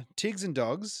 Tigs and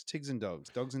dogs.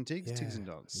 Dogs and tigs. Yeah. Tigs and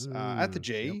dogs. At the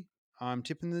G. I'm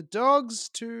tipping the Dogs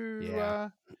to. Yeah.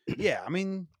 Yeah, I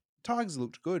mean, Tigers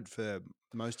looked good for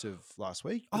most of last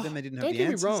week, but then Oh, they didn't have don't the get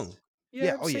me answers. wrong. Yeah.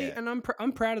 Yeah, Oh see, yeah. and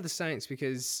I'm proud of the Saints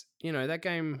because that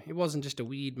game, it wasn't just a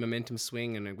weird momentum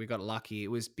swing and we got lucky. It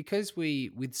was because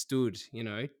we withstood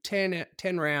 10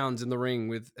 rounds in the ring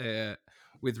with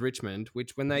Richmond,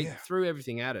 which when they Yeah. threw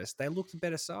everything at us, they looked the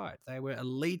better side. They were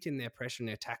elite in their pressure and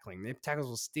their tackling. Their tackles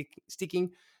were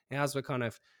sticking. Ours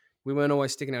were we weren't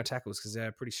always sticking our tackles because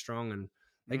they're pretty strong and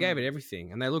they gave it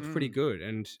everything and they looked pretty good.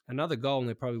 And another goal and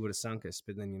they probably would have sunk us,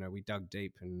 but then we dug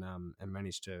deep and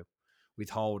managed to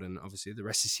withhold, and obviously the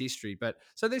rest is history. But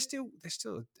so they're still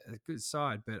a good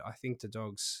side, but I think the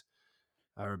Dogs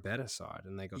are a better side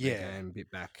and they got their Yeah. game a bit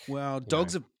back. Well,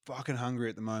 Dogs are fucking hungry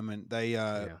at the moment. They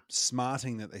are Yeah.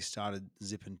 smarting that they started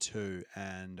zipping 2,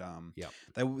 and Yep.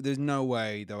 there's no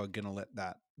way they were going to let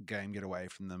that game get away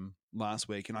from them last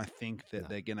week. And I think that No.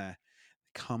 they're going to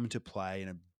come to play in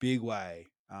a big way.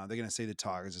 They're going to see the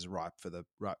Tigers as ripe for the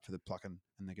plucking,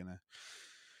 and they're going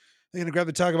to grab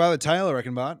the tiger by the tail, I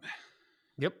reckon, Bart.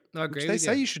 Yep, I agree Which they with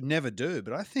say you. you should never do,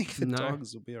 but I think the No.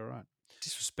 Dogs will be all right.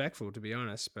 Disrespectful, to be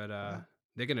honest, but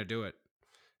they're going to do it.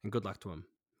 And good luck to them.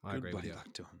 I agree with you. Good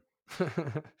luck to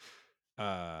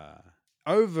them.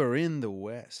 Over in the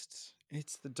West,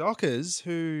 it's the Dockers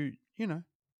who,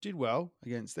 did well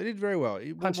against. They did very well.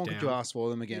 What more could you down. ask for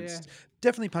them against? Yeah.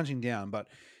 Definitely punching down, but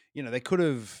they could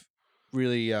have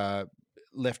really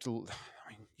left. I mean,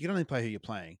 you can only play who you're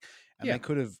playing, and Yeah.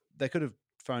 they could have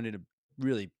phoned in a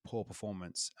really poor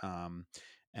performance,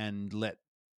 and let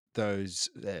those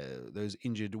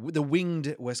injured, the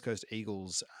winged West Coast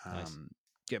Eagles, Nice.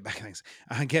 get back things,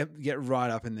 get right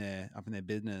up in their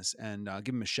business and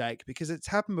give them a shake, because it's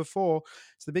happened before.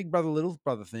 It's the big brother little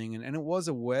brother thing, and it was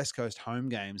a West Coast home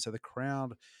game, so the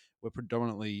crowd were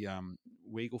predominantly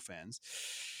Weagle fans,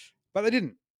 but they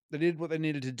didn't. They did what they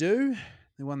needed to do.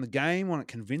 They won the game, won it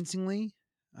convincingly.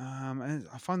 And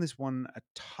I find this one a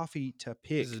toughie to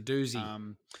pick. This is a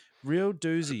doozy. Real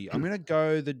doozy. I'm going to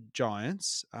go the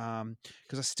Giants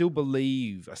because I still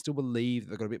believe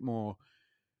they've got a bit more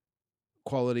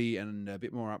quality and a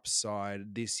bit more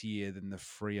upside this year than the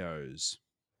Frios.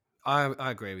 I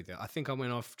agree with you. I think I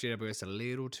went off GWS a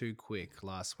little too quick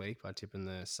last week by tipping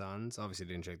the Suns. Obviously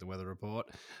didn't check the weather report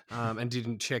and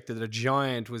didn't check that a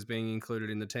Giant was being included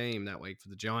in the team that week for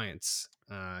the Giants.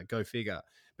 Go figure.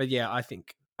 But yeah, I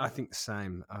think the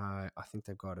same. I think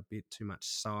they've got a bit too much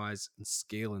size and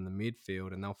skill in the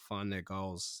midfield, and they'll find their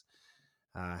goals.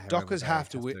 Dockers have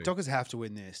to win. Dockers have to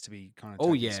win this to be kind of.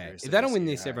 Oh yeah, if they don't win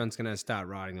this, everyone's going to start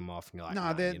writing them off, and you're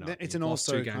like, no, it's an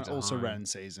also ran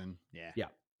season. Yeah.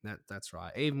 That's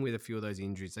right. Even with a few of those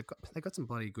injuries, they've got some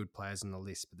bloody good players on the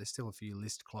list, but there's still a few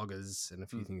list cloggers and a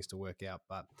few things to work out.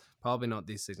 But probably not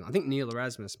this season. I think Neil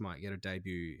Erasmus might get a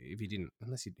debut if he didn't,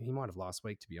 unless he might have last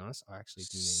week. To be honest, I actually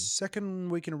didn't. Second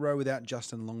week in a row without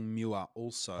Justin Longmuir.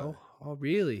 Also. Oh,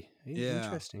 really? Yeah.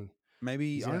 Interesting.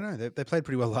 Maybe, I don't know. They played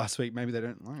pretty well last week. Maybe they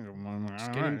don't.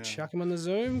 Just chuck him on the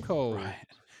Zoom call. Right.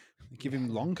 Give him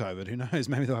long COVID. Who knows?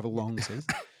 Maybe they'll have a long season.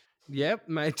 Yep,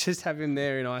 mate. Just have him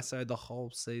there in ISO the whole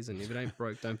season. If it ain't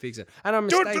broke, don't fix it. And I'm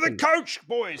Do mistaken. it for the coach,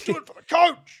 boys. Do it for the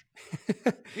coach.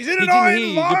 He's in an didn't iron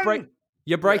hear lung.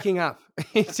 You're breaking up.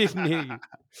 He didn't hear you.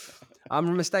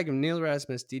 I'm mistaken. Neil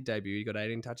Erasmus did debut. He got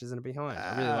 18 touches and a behind.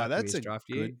 I really like that's his a draft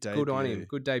good year. debut. Good on him.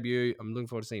 Good debut. I'm looking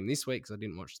forward to seeing him this week because I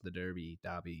didn't watch the derby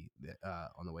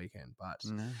on the weekend. But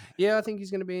yeah, I think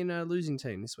he's going to be in a losing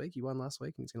team this week. He won last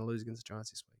week and he's going to lose against the Giants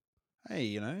this week.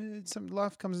 Hey, some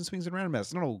life comes in swings and roundabouts.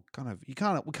 It's not all kind of we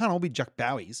can't all be Jack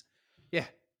Bowies. Yeah,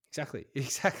 exactly.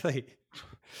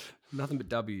 Nothing but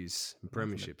W's and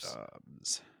premierships.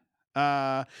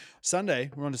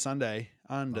 Sunday, we're on to Sunday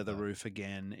under the roof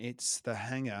again. It's the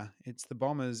Hangar. It's the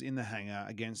Bombers in the Hangar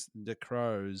against the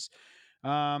Crows.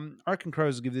 I reckon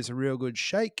Crows will give this a real good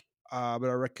shake, but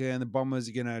I reckon the Bombers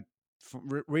are going to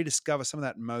rediscover some of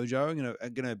that mojo.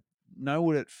 Going to know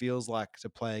what it feels like to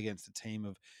play against a team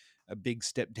of a big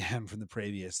step down from the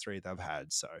previous 3 they've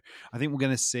had. So I think we're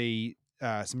going to see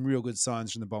some real good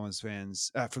signs from the Bombers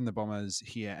fans, from the Bombers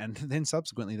here, and then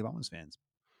subsequently the Bombers fans.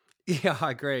 Yeah,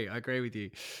 I agree with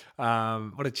you.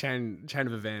 What a chain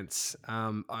of events.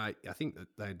 I think that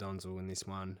the Dons will win this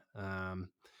one.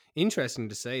 Interesting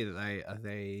to see that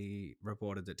they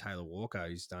reported that Taylor Walker,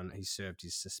 he's served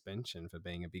his suspension for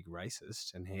being a big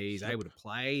racist, and he's able to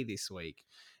play this week.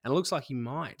 And it looks like he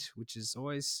might, which is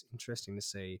always interesting to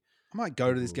see. I might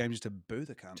go to this game just to boo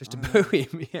the cunt. Just to boo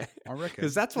him, yeah. I reckon.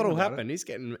 Because that's what will happen. He's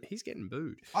getting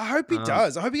booed. I hope he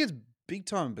does. I hope he gets big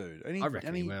time booed. I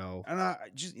reckon he will. And I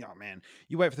just, oh man,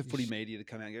 you wait for the footy media to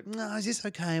come out and go, no, is this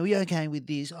okay? Are we okay with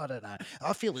this? I don't know.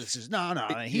 I feel this is, no.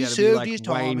 He to be served like his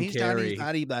time. Wayne He's done his Carey.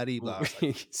 bloody, bloody, blah.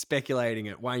 Speculating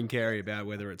at Wayne Carey about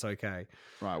whether it's okay.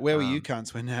 Right. Where were you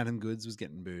cunts when Adam Goods was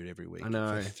getting booed every week? I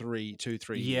know. For 3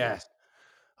 years.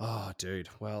 Oh, dude.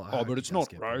 Well, but it's not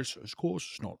racist. Of course,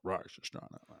 it's not racist. No.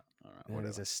 All right,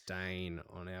 there's a stain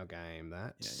on our game.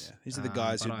 That These are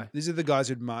the guys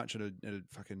who'd march at a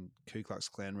fucking Ku Klux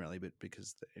Klan rally, but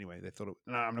because anyway they thought,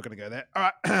 no, I'm not going to go there. All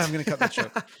right, I'm going to cut that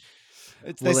short.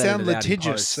 They sound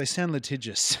litigious. They sound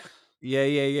litigious.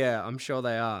 Yeah. I'm sure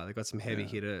they are. They've got some heavy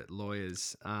hitter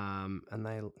lawyers, and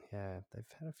they've had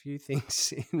a few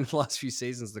things in the last few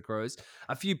seasons. The Crows,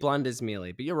 a few blunders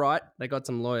merely, but you're right. They got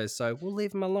some lawyers, so we'll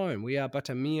leave them alone. We are but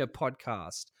a mere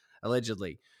podcast,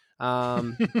 allegedly. I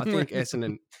think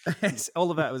Essendon. All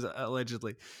of that was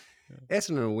allegedly.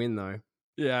 Essendon will win though.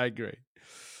 Yeah, I agree.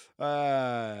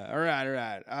 All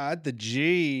right. At the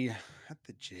G.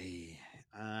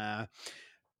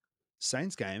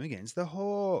 Saints game against the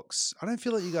Hawks. I don't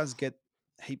feel like you guys get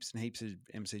heaps and heaps of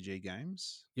MCG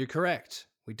games. You're correct.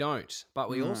 We don't, but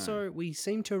we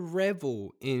seem to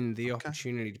revel in the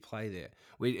opportunity to play there.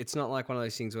 It's not like one of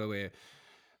those things where we're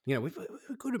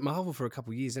good at Marvel for a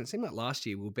couple of years, and it seemed like last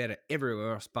year we were better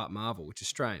everywhere else but Marvel, which is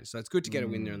strange. So it's good to get a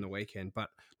win there on the weekend, but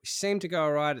we seem to go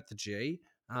all right at the G.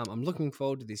 I'm looking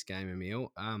forward to this game,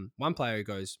 Emil. One player who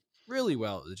goes really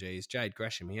well at the G is Jade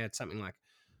Gresham. He had something like,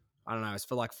 I don't know, it's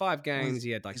for like 5 games.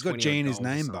 He had like he's got G in his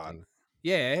name, but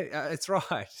yeah, it's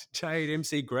right, Jade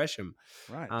MC Gresham.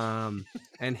 Right.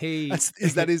 And he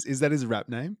is that his rap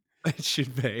name? It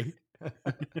should be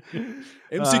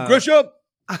MC Gresham.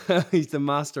 He's the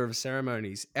master of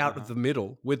ceremonies out of the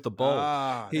middle with the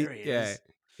ball. There he is.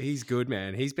 He's good,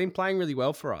 man. He's been playing really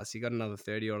well for us. He got another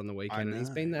 30 odd on the weekend, and he's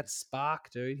been that spark,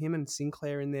 dude. Him and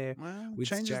Sinclair in there. Well, with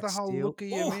changes Jack the whole Steele. look of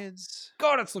your mids.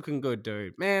 God, it's looking good,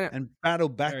 dude. Man, and battle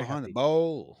back behind the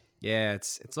bowl. Yeah,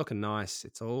 it's looking nice.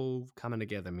 It's all coming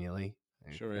together, merely.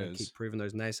 Sure is. Keep proving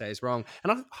those naysayers wrong.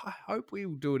 And I hope we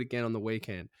will do it again on the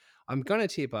weekend. I'm going to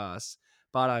tip us,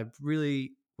 but I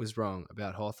really was wrong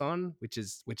about Hawthorn,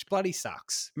 which bloody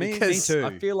sucks. Me because too.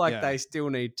 I feel like they still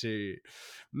need to.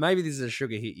 Maybe this is a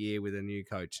sugar hit year with a new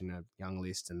coach and a young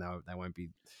list, and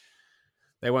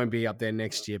they won't be up there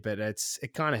next year. But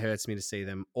it kind of hurts me to see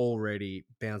them already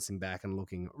bouncing back and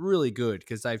looking really good,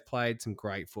 because they've played some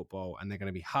great football and they're going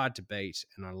to be hard to beat.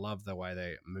 And I love the way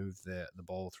they move the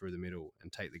ball through the middle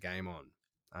and take the game on.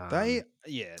 They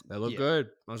look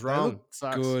good. I was wrong.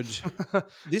 Good.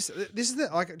 This is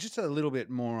just a little bit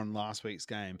more on last week's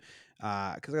game,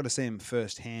 because I got to see him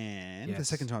firsthand for the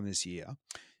second time this year.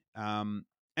 And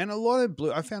I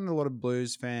found a lot of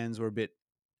Blues fans were a bit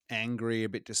angry, a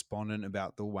bit despondent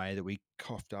about the way that we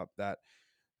coughed up that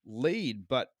lead,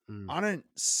 but I don't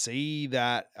see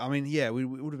that. I mean, we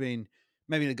would have been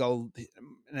maybe an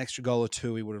extra goal or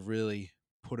two. We would have really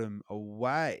put them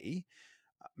away,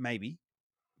 maybe.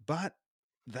 But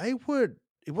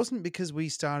it wasn't because we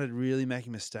started really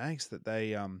making mistakes that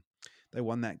they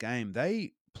won that game.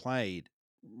 They played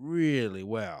really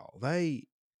well. They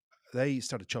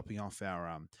started chopping off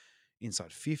our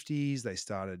inside 50s. They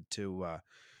started to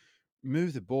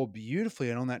move the ball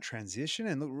beautifully and on that transition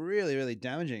and look really, really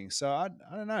damaging. So I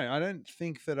don't know. I don't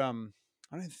think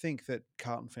that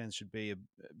Carlton fans should be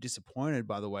disappointed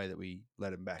by the way that we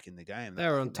let them back in the game. They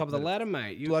were on top of the ladder,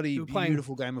 mate. You were playing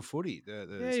beautiful game of footy.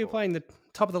 You're playing the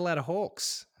top of the ladder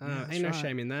Hawks. Ain't no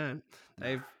shame in that.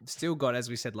 They've still got, as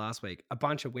we said last week, a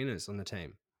bunch of winners on the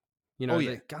team.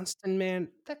 The Gunston, man,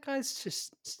 that guy's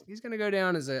he's going to go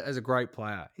down as a great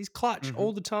player. He's clutch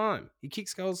all the time. He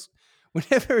kicks goals.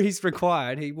 Whenever he's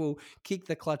required, he will kick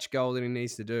the clutch goal that he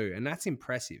needs to do. And that's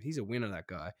impressive. He's a winner, that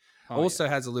guy.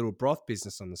 Has a little broth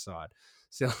business on the side,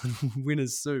 selling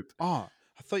winner's soup. Oh,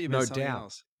 I thought you meant something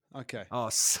else. Okay. Oh,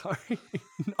 sorry.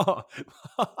 No.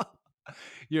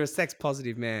 You're a sex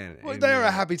positive man. Well, they are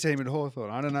a happy team at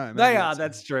Hawthorn. I don't know. They are.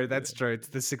 That's true. That's true. It's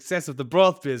the success of the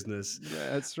broth business.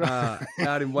 Yeah, that's right.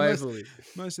 Out in Waverley.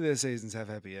 Most of their seasons have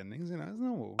happy endings. It's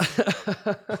normal.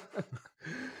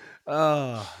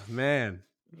 Oh, man.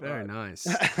 Very nice.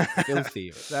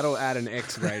 Filthy. That'll add an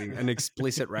X rating, an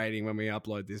explicit rating when we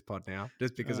upload this pod now,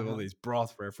 just because of all these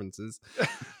broth references.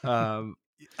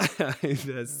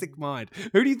 Sick mind.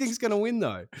 Who do you think's going to win,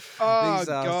 though? Oh,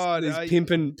 God. These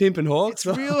pimpin' Hawks?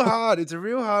 It's real hard. It's a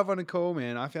real hard one to call,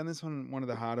 man. I found this one of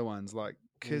the harder ones,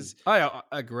 because... I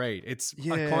agreed. It's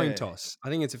a coin toss. I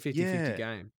think it's a 50-50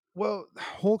 game. Well,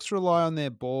 Hawks rely on their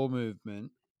ball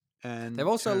movement, and they've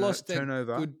also lost their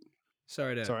turnover.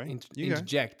 Sorry to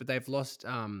interject, but they've lost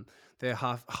They're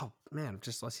half. Oh man, I've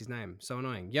just lost his name. So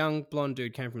annoying. Young blonde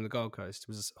dude came from the Gold Coast.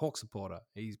 Was a Hawk supporter.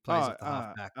 He plays Oh, off the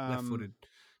half back, left-footed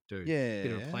dude.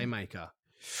 Bit of a yeah. playmaker.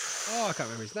 Oh, I can't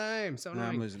remember his name. So No, I'm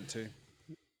annoying. losing it too.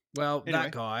 Well, Anyway.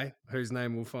 that guy, whose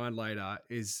name we'll find later,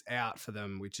 is out for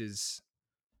them, which is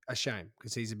a shame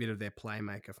because he's a bit of their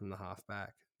playmaker from the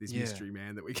halfback. This mystery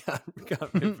man that we can't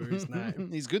remember his name.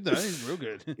 He's good though. He's real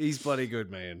good. He's bloody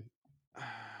good, man.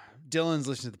 Dylan's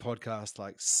listening to the podcast,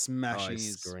 like smashing he's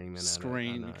his screaming at it, I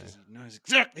screen know. because he knows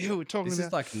exactly who we're talking This about.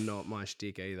 is like not my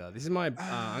shtick either. This is my.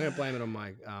 I'm going to blame it on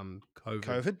my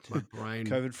COVID. My brain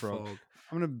COVID frog. fog.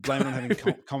 I'm going to blame it on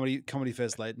having comedy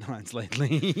fest late nights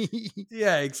lately.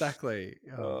 Yeah, exactly.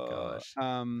 Oh gosh.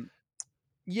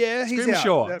 Yeah, he's out.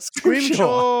 Scrimshaw.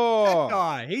 Scrimshaw. That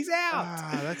guy. He's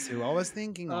out. That's who I was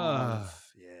thinking of.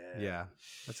 Yeah,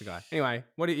 that's a guy. Anyway,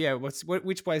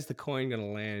 which way is the coin going to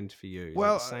land for you? Is it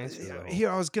Well, the Saints or the Hawks?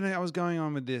 here I was going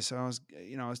on with this. I was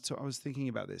thinking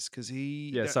about this because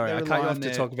he. Yeah, sorry, I cut you off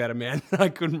to talk about a man that I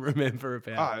couldn't remember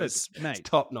about. Oh, it's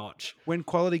top notch. When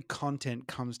quality content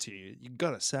comes to you, you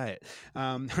got to say it.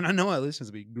 And I know our listeners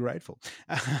will be grateful.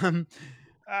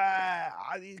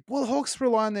 Well, Hawks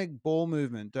rely on their ball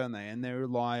movement, don't they? And they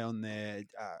rely on their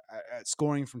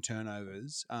scoring from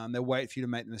turnovers. They wait for you to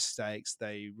make the mistakes.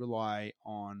 They rely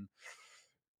on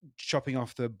chopping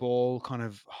off the ball kind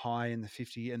of high in the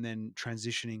 50 and then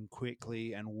transitioning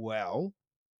quickly and well.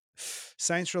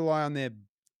 Saints rely on their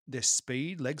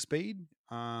speed, leg speed,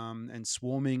 and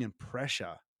swarming and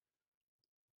pressure.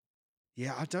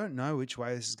 Yeah, I don't know which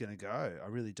way this is going to go. I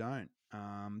really don't.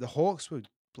 The Hawks were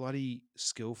bloody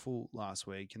skillful last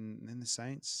week, and then the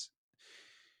Saints.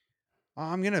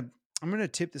 I'm gonna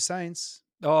tip the Saints.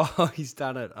 Oh, he's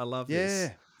done it. I love this.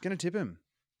 Yeah, gonna tip him.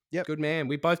 Yep. Good man.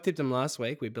 We both tipped him last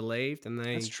week. We believed, and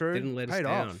they didn't let us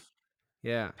down.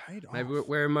 Yeah. Paid off. Maybe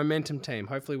we're a momentum team.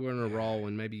 Hopefully we're on a roll,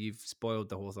 and maybe you've spoiled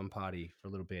the Hawthorn party for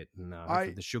a little bit, and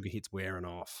hopefully the sugar hit's wearing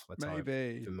off. Let's hope,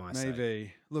 for my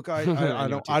sake. Look, I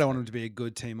don't want him to be a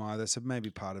good team either, so maybe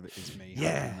part of it is me.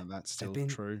 Yeah, that's still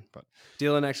true. But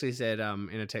Dylan actually said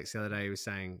in a text the other day, I was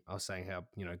saying how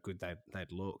good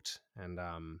they'd looked, and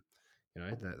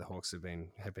the Hawks have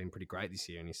been pretty great this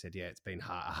year, and he said it's been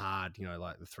hard.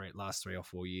 Like the last 3 or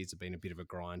 4 years have been a bit of a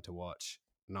grind to watch,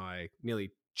 and I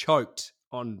nearly choked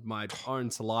on my own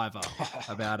saliva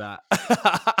about a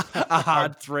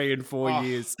hard 3 and 4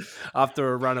 years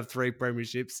after a run of 3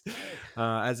 premierships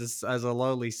as a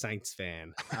lowly Saints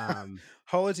fan.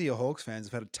 Whole to your Hawks fans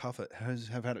have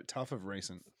had it tough of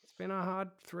recent. It's been a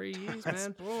hard 3 years,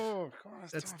 man.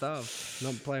 That's tough.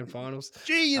 Not playing finals.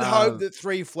 Gee, you'd hope that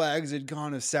 3 flags had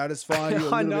kind of satisfied you a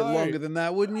little bit longer than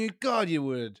that, wouldn't you? God, you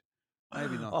would.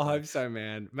 Maybe not. I hope so,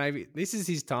 man. Maybe this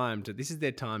is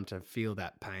their time to feel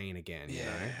that pain again. Yeah.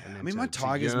 And I mean, my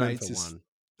Tigers mates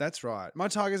that's right. My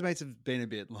Tigers mates have been a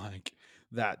bit like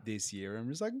that this year. I'm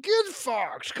just like, get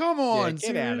fucked. Come on.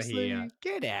 Get out of here.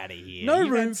 Get out of here. No You've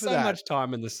room had for so that. much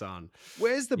time in the sun.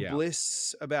 Where's the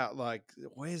bliss about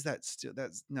where's that still?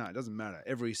 No, it doesn't matter.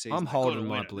 Every season. I'm holding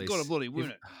my bliss. Got to bloody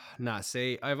win it. Nah,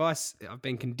 see, I've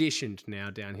been conditioned now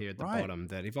down here at the bottom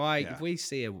that if we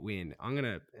see a win,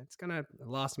 it's gonna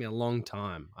last me a long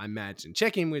time. I imagine.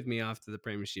 Check in with me after the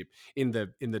premiership in the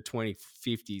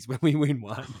 2050s when we win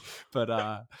one.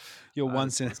 But your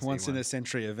once in a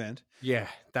century event. Yeah,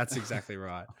 that's exactly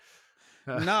right.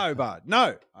 No, bud.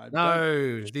 No.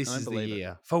 This is the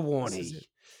year for Warnie.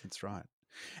 That's right.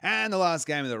 And the last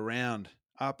game of the round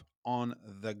up on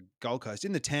the Gold Coast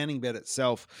in the tanning bed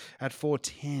itself at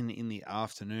 4:10 in the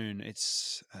afternoon.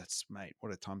 Mate,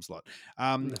 what a time slot.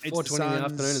 4:20 in the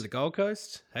afternoon at the Gold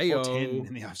Coast. Hey, 4:10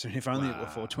 in the afternoon. If only it were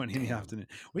 4:20 in the afternoon.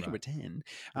 We can pretend.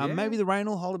 Maybe the rain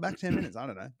will hold it back 10 minutes. I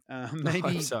don't know. Maybe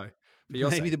I hope so.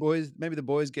 Maybe the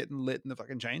boys getting lit in the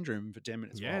fucking change room for 10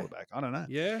 minutes will hold it back. I don't know.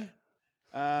 Yeah.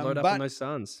 Load up on those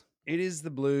Suns. It is the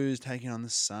Blues taking on the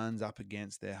Suns up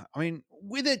against their. I mean,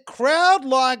 with a crowd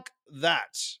like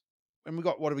that, and we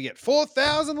got, what did we get?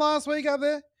 4,000 last week up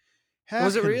there.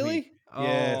 Was it really?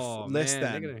 Less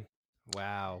than.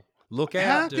 Wow. Look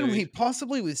out, How can we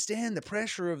possibly withstand the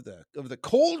pressure of the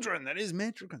cauldron that is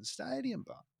Metricon Stadium?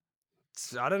 But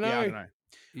I don't know. Yeah, I don't know.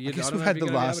 I guess we've had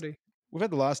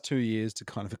the last 2 years to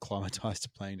kind of acclimatise to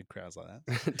playing to crowds like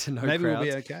that. To no Maybe crowds.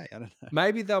 we'll be okay. I don't know.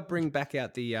 Maybe they'll bring back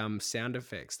out the sound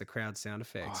effects, the crowd sound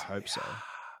effects. I hope so.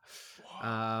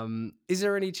 Is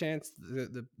there any chance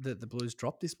that the Blues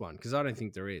drop this one? Because I don't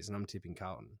think there is, and I'm tipping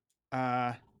Carlton.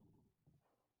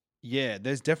 Yeah,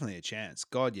 there's definitely a chance.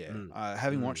 God, yeah. Mm,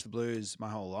 Having mm. watched the Blues my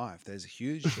whole life, there's a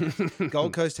huge chance.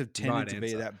 Gold Coast have tended Right to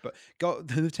be answer. that,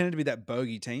 they've tended to be that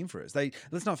bogey team for us.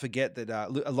 Let's not forget that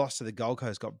a loss to the Gold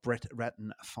Coast got Brett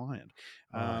Ratton fired.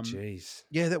 Oh, Um, jeez.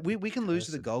 yeah, that we can lose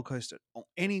to the Cursive. Gold Coast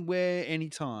anywhere,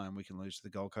 anytime. We can lose to the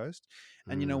Gold Coast,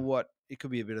 and you know Mm, what? It could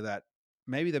be a bit of that.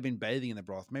 Maybe they've been bathing in the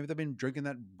broth. Maybe they've been drinking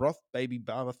that broth baby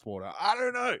bath water. I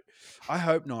don't know. I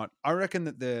hope not. I reckon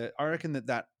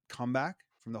that comeback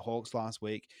from the Hawks last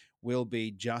week will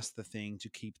be just the thing to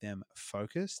keep them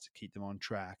focused, keep them on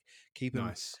track, keep them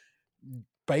nice.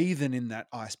 bathing in that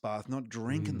ice bath, not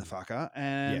drinking the Mm, fucker.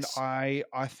 And yes. I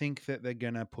think that they're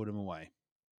gonna put them away.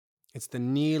 It's the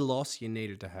near loss you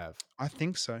needed to have. I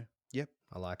think so. Yep.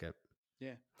 I like it.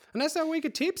 Yeah. And that's our week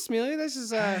of tips, Millie. This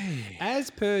is Hey. as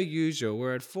per usual.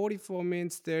 We're at 44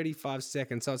 minutes, 35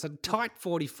 seconds. So it's a tight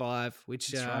 45, which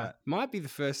That's right. might be the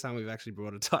first time we've actually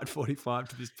brought a tight 45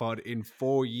 to this pod in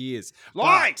 4 years.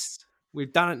 Lights. But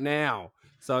we've done it now.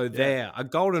 So Yeah. there, a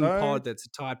golden So pod that's a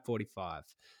tight 45.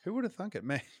 who would have thunk it?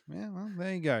 Me. Yeah, well,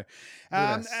 there you go. Look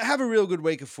at us. Have a real good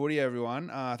week of footy, everyone.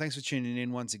 Thanks for tuning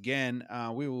in once again.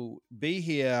 We will be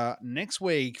here next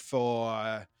week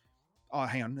for. Oh,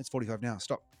 hang on. It's 45 now.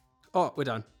 Stop. Oh, we're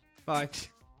done. Bye.